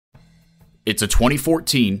It's a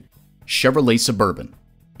 2014 Chevrolet Suburban.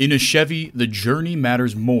 In a Chevy, the journey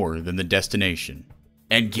matters more than the destination.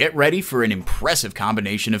 And get ready for an impressive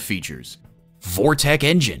combination of features. Vortec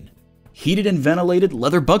engine, heated and ventilated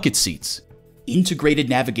leather bucket seats, integrated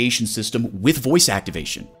navigation system with voice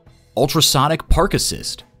activation, ultrasonic park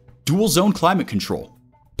assist, dual zone climate control,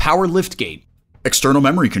 power liftgate, external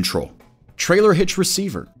memory control, trailer hitch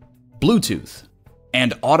receiver, Bluetooth,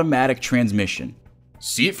 and automatic transmission.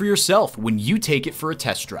 See it for yourself when you take it for a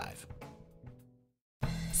test drive.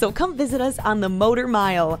 So come visit us on the Motor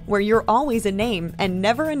Mile, where you're always a name and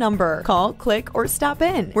never a number. Call, click, or stop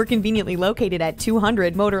in. We're conveniently located at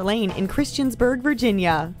 200 Motor Lane in Christiansburg,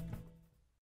 Virginia.